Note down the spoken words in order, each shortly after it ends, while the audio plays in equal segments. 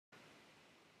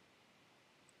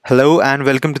Hello and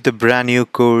welcome to the brand new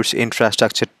course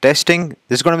Infrastructure Testing.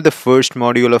 This is going to be the first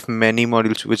module of many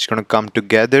modules which are going to come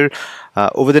together.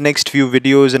 Over the next few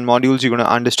videos and modules, you're going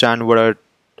to understand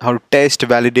how to test,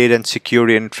 validate, and secure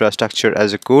your infrastructure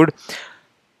as a code.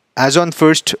 As on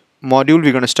first module,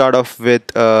 we're going to start off with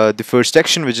the first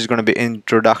section, which is going to be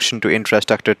Introduction to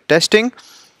Infrastructure Testing.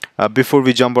 Before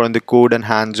we jump on the code and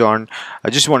hands-on,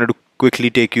 I just wanted to quickly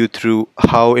take you through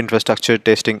how infrastructure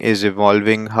testing is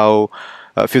evolving, how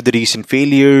a few of the recent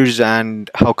failures,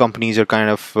 and how companies are kind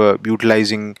of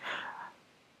utilizing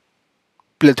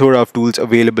plethora of tools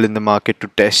available in the market to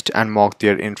test and mock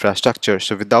their infrastructure.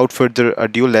 So without further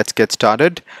ado, let's get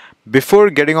started. Before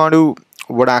getting on to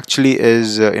what actually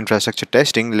is infrastructure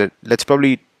testing, let's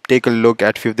probably take a look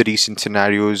at a few of the recent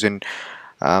scenarios in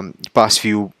past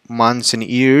few months and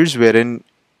years wherein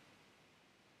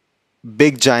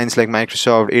big giants like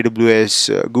Microsoft,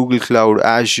 AWS, Google Cloud,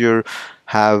 Azure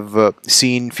have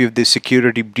seen few of the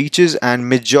security breaches, and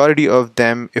majority of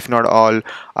them, if not all,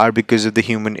 are because of the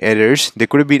human errors. They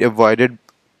could have been avoided,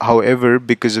 however,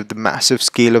 because of the massive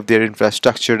scale of their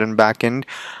infrastructure and backend,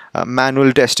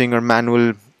 manual testing or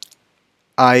manual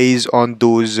eyes on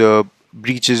those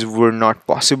breaches were not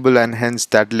possible, and hence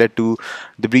that led to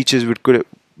the breaches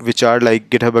which are like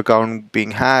GitHub account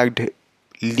being hacked,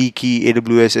 leaky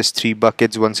AWS S3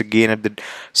 buckets once again at the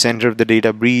center of the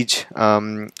data breach.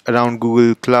 Around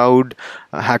Google Cloud,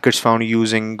 hackers found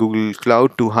using Google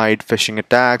Cloud to hide phishing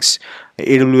attacks.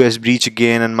 AWS breach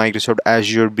again, and Microsoft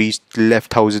Azure breach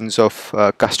left thousands of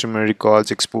customer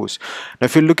records exposed. Now,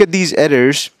 if you look at these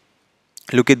errors,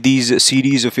 look at these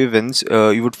series of events,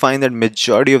 you would find that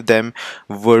majority of them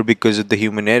were because of the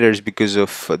human errors, because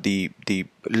of the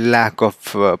lack of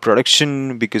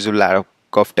production, because of lack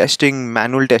of testing,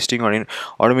 manual testing, or in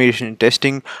automation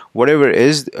testing, whatever it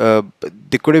is,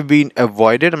 they could have been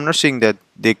avoided. I'm not saying that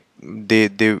they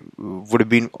would have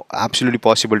been absolutely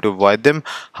possible to avoid them.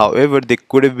 However, they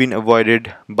could have been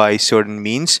avoided by certain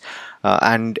means,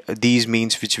 and these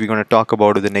means which we're going to talk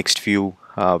about in the next few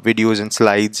videos and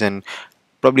slides, and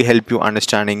probably help you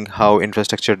understanding how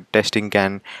infrastructure testing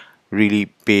can really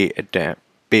pay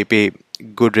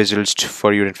good results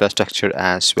for your infrastructure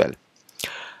as well.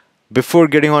 Before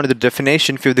getting on to the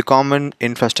definition, few of the common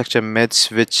infrastructure myths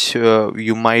which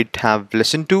you might have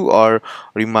listened to, or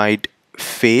you might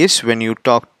face when you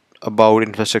talk about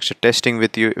infrastructure testing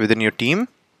within your team.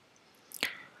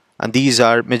 And these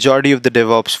are: majority of the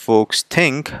DevOps folks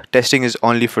think testing is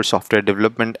only for software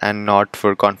development and not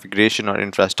for configuration or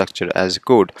infrastructure as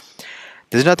code.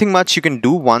 There's nothing much you can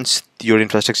do once your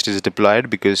infrastructure is deployed,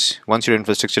 because once your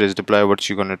infrastructure is deployed, what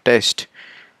you're going to test?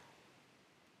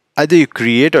 Either you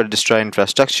create or destroy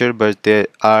infrastructure, but there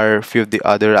are a few of the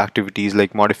other activities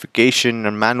like modification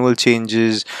and manual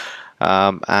changes,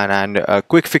 and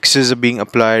quick fixes are being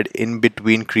applied in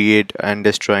between create and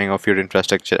destroying of your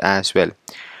infrastructure as well.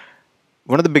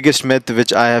 One of the biggest myth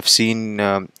which I have seen,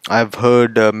 I've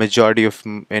heard majority of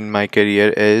in my career,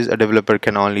 is a developer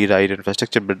can only write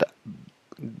infrastructure, but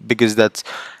because that's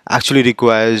actually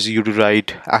requires you to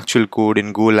write actual code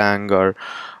in Golang or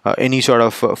any sort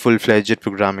of full-fledged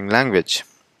programming language.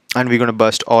 And we're going to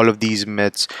bust all of these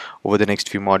myths over the next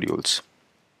few modules.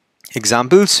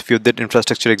 Examples, few of that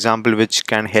infrastructure example which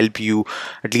can help you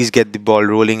at least get the ball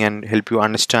rolling and help you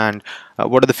understand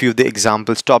what are the few of the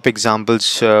examples, top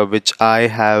examples which I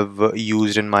have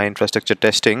used in my infrastructure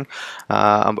testing.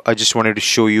 I just wanted to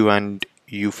show you, and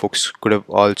you folks could have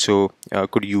also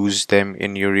could use them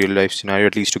in your real life scenario,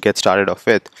 at least to get started off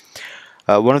with.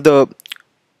 One of the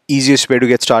easiest way to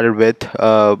get started with,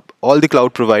 all the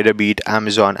cloud provider, be it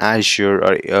Amazon, Azure,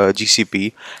 or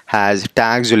GCP, has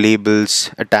tags or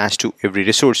labels attached to every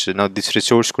resource. Now this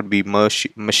resource could be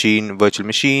machine, virtual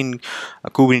machine, a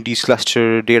Kubernetes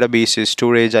cluster, databases,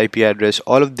 storage, IP address.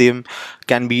 All of them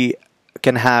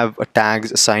can have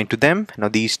tags assigned to them. Now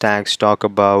these tags talk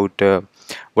about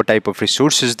what type of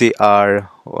resources they are,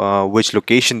 which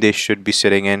location they should be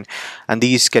sitting in, and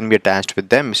these can be attached with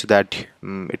them so that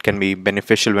it can be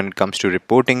beneficial when it comes to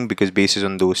reporting, because based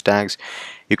on those tags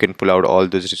you can pull out all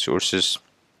those resources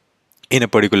in a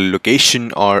particular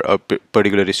location or a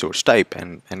particular resource type,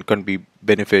 and can be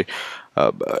benefit.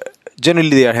 Generally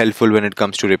they are helpful when it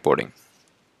comes to reporting.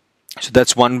 So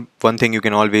that's one thing you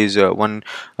can always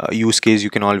use case you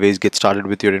can always get started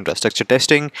with your infrastructure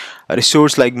testing. A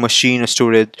resource like machine or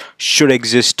storage should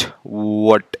exist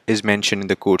what is mentioned in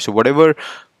the code. So whatever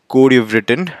code you've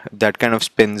written that kind of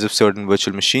spins a certain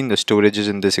virtual machine, the storage is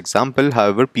in this example.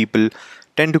 However, people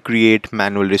tend to create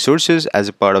manual resources as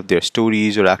a part of their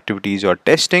stories or activities or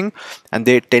testing, and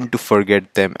they tend to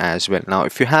forget them as well. Now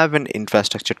if you have an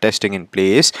infrastructure testing in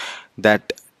place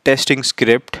that testing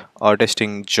script or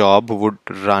testing job would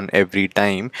run every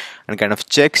time and kind of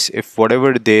checks if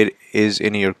whatever there is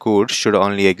in your code should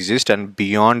only exist, and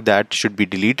beyond that should be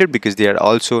deleted, because they are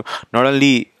also not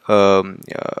only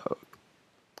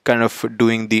kind of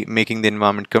doing the making the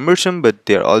environment cumbersome, but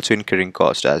they are also incurring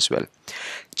cost as well.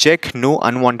 Check no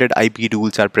unwanted IP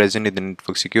rules are present in the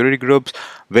network security groups.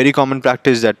 Very common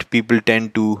practice that people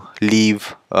tend to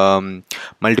leave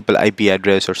multiple IP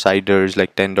address or CIDRs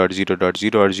like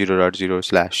 10.0.0 or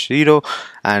 0.0/0,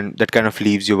 and that kind of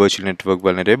leaves your virtual network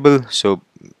vulnerable. So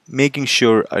making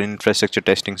sure an infrastructure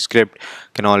testing script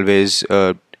can always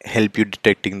help you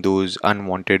detecting those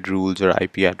unwanted rules or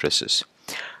IP addresses.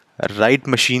 Right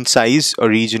machine size or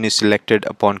region is selected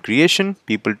upon creation.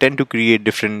 People tend to create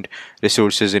different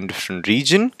resources in different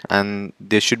region, and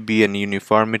there should be an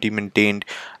uniformity maintained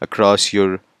across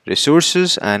your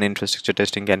resources, and infrastructure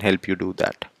testing can help you do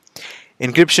that.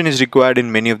 Encryption is required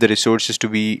in many of the resources to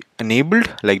be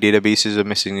enabled, like databases or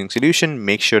messaging solution.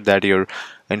 Make sure that your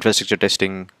infrastructure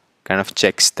testing kind of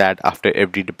checks that after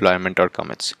every deployment or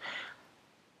commits.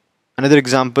 Another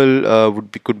example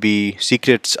could be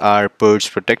secrets are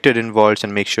purged protected in vaults,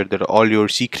 and make sure that all your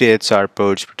secrets are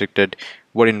purged protected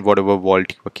in whatever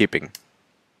vault you are keeping.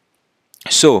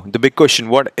 So the big question,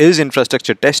 what is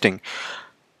infrastructure testing?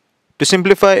 To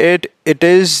simplify it, it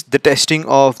is the testing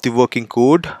of the working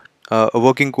code. A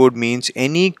working code means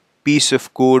any piece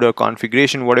of code or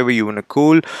configuration, whatever you want to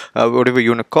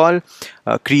call,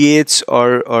 creates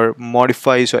or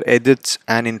modifies or edits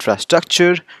an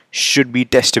infrastructure, should be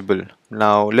testable.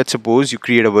 Now let's suppose you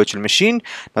create a virtual machine.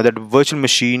 Now that virtual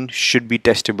machine should be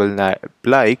testable.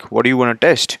 Like, what do you want to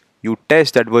test? You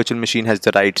test that virtual machine has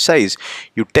the right size.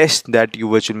 You test that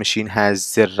your virtual machine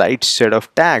has the right set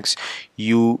of tags.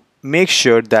 You make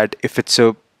sure that if it's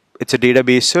a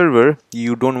database server,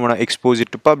 you don't want to expose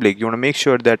it to public. You want to make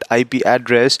sure that IP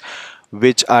address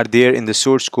which are there in the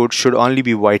source code should only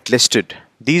be whitelisted.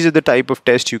 These are the type of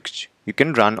tests you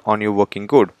can run on your working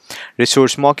code.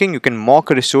 Resource mocking, you can mock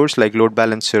a resource like load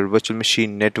balancer, virtual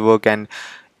machine, network, and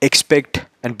expect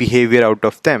and behavior out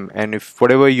of them. And if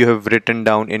whatever you have written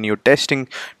down in your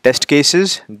test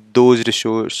cases, those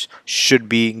resources should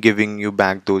be giving you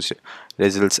back those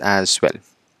results as well.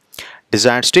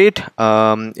 Desired state,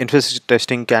 infrastructure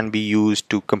testing can be used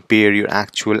to compare your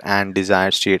actual and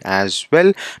desired state as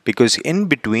well, because in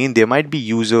between there might be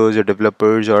users or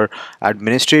developers or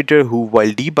administrator who, while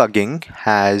debugging,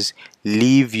 has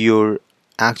leave your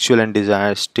actual and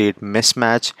desired state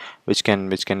mismatch, which can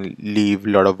leave a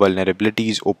lot of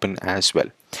vulnerabilities open as well.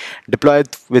 Deploy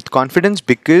with confidence,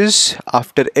 because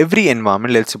after every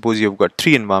environment, let's suppose you've got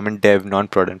 3 environment, dev,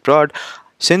 non-prod, and prod.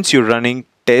 Since you're running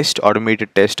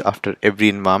automated test after every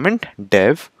environment,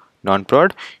 dev,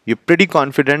 non-prod, you're pretty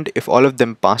confident if all of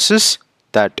them passes,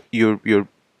 that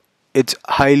it's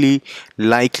highly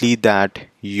likely that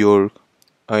your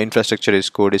infrastructure as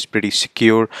code is pretty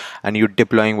secure and you're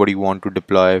deploying what you want to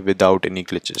deploy without any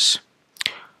glitches.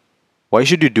 Why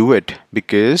should you do it?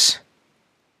 Because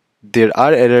there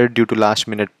are errors due to last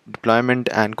minute deployment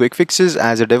and quick fixes.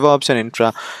 As a DevOps and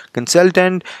infra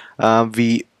consultant,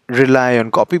 we rely on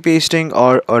copy pasting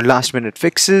or last minute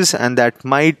fixes, and that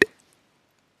might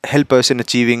help us in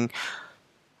achieving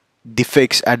the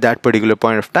fix at that particular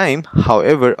point of time.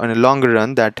 However, on a longer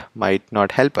run, that might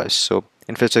not help us. So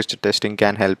infrastructure testing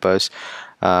can help us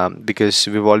because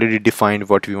we've already defined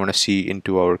what we want to see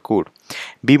into our code.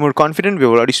 Be more confident, we've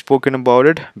already spoken about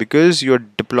it, because you're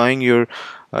deploying your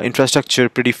infrastructure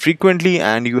pretty frequently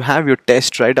and you have your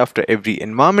test right after every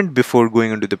environment before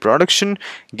going into the production,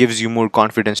 gives you more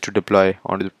confidence to deploy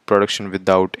onto the production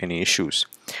without any issues.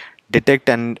 Detect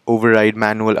and override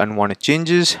manual unwanted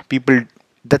changes.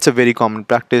 That's a very common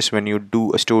practice when you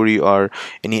do a story or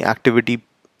any activity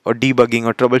or debugging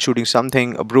or troubleshooting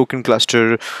something, a broken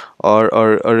cluster or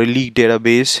a leaked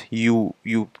database.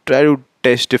 You try to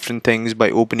test different things by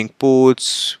opening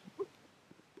ports,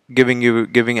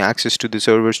 giving access to the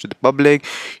servers to the public.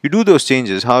 You do those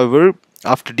changes. However,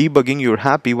 after debugging, you're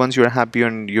happy. Once you're happy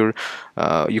and your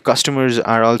customers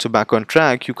are also back on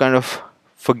track, you kind of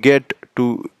forget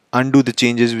to undo the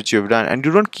changes which you have done, and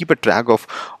you don't keep a track of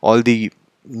all the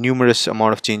numerous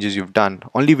amount of changes you've done.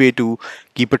 Only way to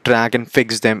keep a track and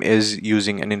fix them is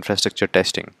using an infrastructure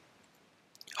testing.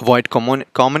 Avoid common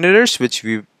errors, which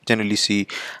we generally see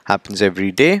happens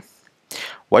every day.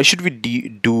 Why should we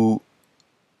do?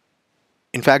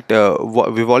 In fact,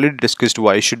 we've already discussed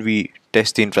why should we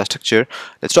test the infrastructure.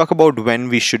 Let's talk about when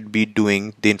we should be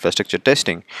doing the infrastructure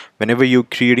testing. Whenever you're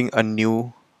creating a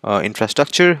new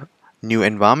infrastructure, new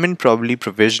environment, probably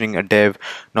provisioning a dev,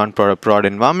 non-prod, prod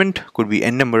environment, could be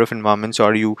n number of environments,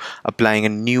 or you applying a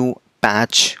new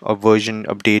patch or version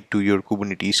update to your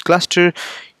Kubernetes cluster,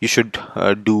 you should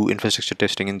do infrastructure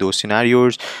testing in those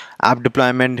scenarios. App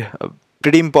deployment,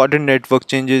 pretty important. Network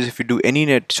changes, if you do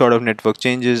any sort of network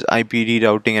changes, IP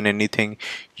rerouting and anything,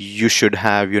 you should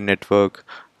have your network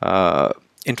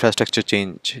infrastructure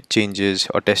changes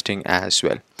or testing as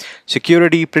well.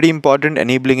 Security, pretty important.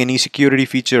 Enabling any security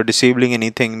feature or disabling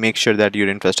anything, make sure that your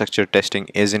infrastructure testing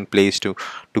is in place to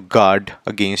guard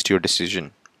against your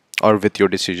decision, or with your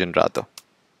decision rather.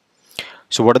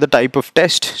 So what are the type of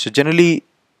test? So generally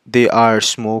they are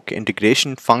smoke,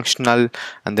 integration, functional,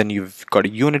 and then you've got a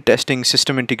unit testing,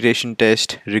 system integration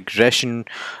test, regression.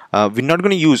 We're not going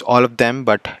to use all of them,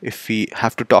 but if we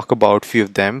have to talk about few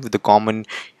of them, the common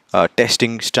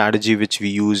testing strategy which we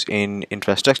use in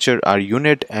infrastructure are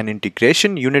unit and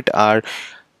integration. Unit are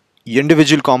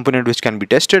individual component which can be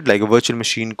tested, like a virtual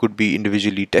machine could be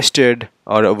individually tested,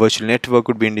 or a virtual network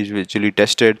could be individually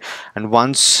tested, and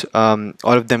once all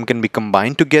of them can be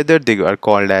combined together, they are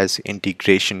called as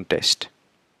integration test.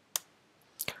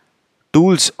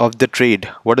 Tools of the trade.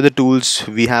 What are the tools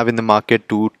we have in the market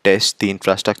to test the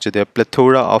infrastructure? There are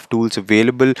plethora of tools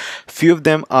available. Few of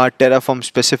them are Terraform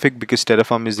specific, because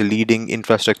Terraform is the leading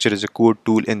infrastructure as a code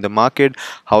tool in the market.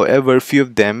 However, few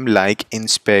of them like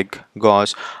Inspec,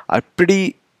 Gauss are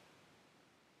pretty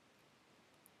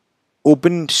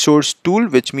open source tool,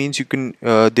 which means you can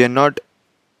they're not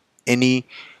any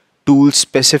tool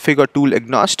specific or tool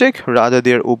agnostic, rather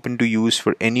they are open to use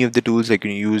for any of the tools. Like you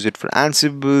can use it for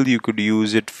Ansible, you could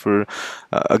use it for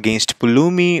against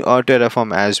Pulumi or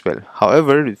Terraform as well.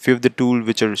 However, a few of the tools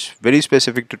which are very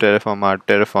specific to Terraform are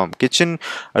Terraform Kitchen,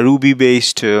 a Ruby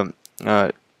based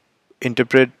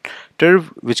interpreter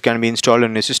which can be installed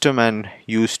on a system and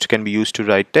can be used to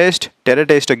write test.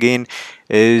 TerraTest again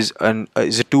is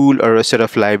a tool or a set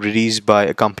of libraries by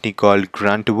a company called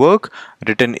Gruntwork,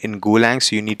 written in Golang,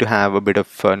 so you need to have a bit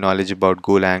of knowledge about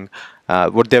Golang.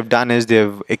 What they've done is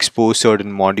they've exposed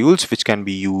certain modules which can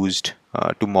be used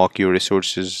to mock your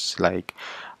resources like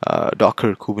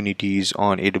Docker, Kubernetes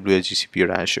on AWS, GCP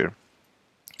or Azure.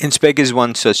 Inspec is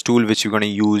one such tool which we're going to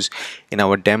use in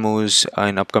our demos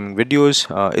in upcoming videos.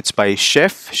 It's by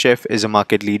Chef. Chef is a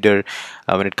market leader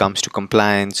when it comes to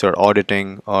compliance or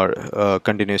auditing or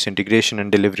continuous integration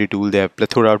and delivery tool. They have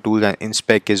plethora of tools, and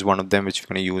Inspec is one of them which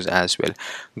we're going to use as well.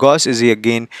 Gauss is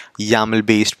again YAML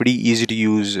based, pretty easy to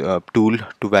use tool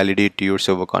to validate your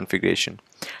server configuration.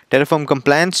 Terraform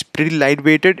compliance, pretty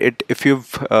lightweighted.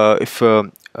 If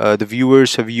the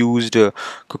viewers have used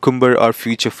Cucumber or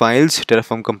feature files,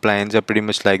 Terraform compliance are pretty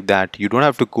much like that. You don't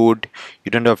have to code, you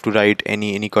don't have to write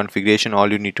any configuration.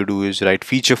 All you need to do is write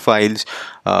feature files,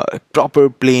 proper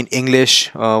plain English.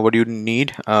 What you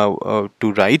need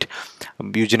to write,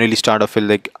 you generally start off with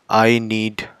like, I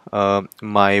need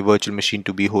my virtual machine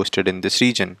to be hosted in this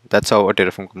region. That's how a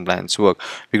Terraform compliance work.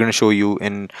 We're going to show you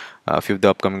in a few of the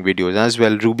upcoming videos as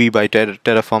well. Ruby by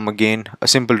Terraform, again a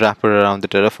simple wrapper around the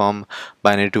Terraform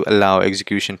binary to allow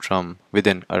execution from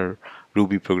within a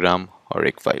Ruby program or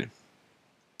rig file.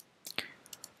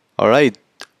 Alright,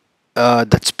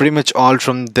 that's pretty much all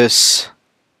from this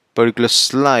particular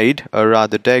slide, or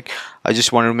rather deck. I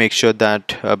just wanted to make sure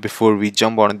that before we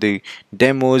jump on the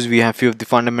demos, we have few of the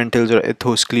fundamentals or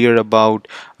ethos clear about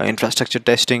infrastructure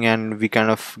testing, and we kind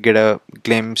of get a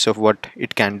glimpse of what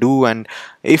it can do, and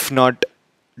if not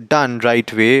done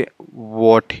right way,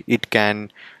 what it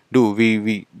can do.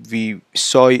 We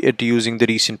saw it using the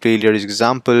recent failures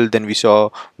example, then we saw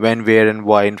when, where and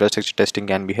why infrastructure testing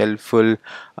can be helpful.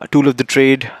 Tool of the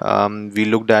trade, we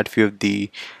looked at few of the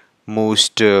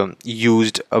most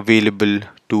used available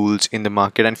tools in the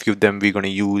market, and few of them we're going to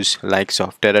use, like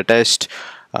TerraTest,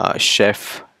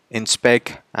 Chef,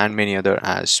 Inspec and many other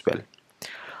as well.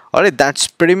 Alright, that's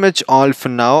pretty much all for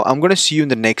now. I'm going to see you in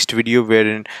the next video,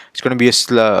 wherein it's going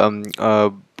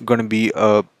to be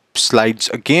slides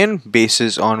again,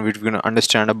 basis on which we're going to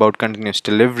understand about continuous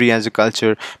delivery as a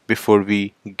culture before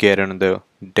we get on the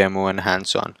demo and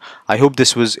hands-on. I hope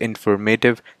this was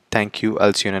informative. Thank you.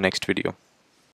 I'll see you in the next video.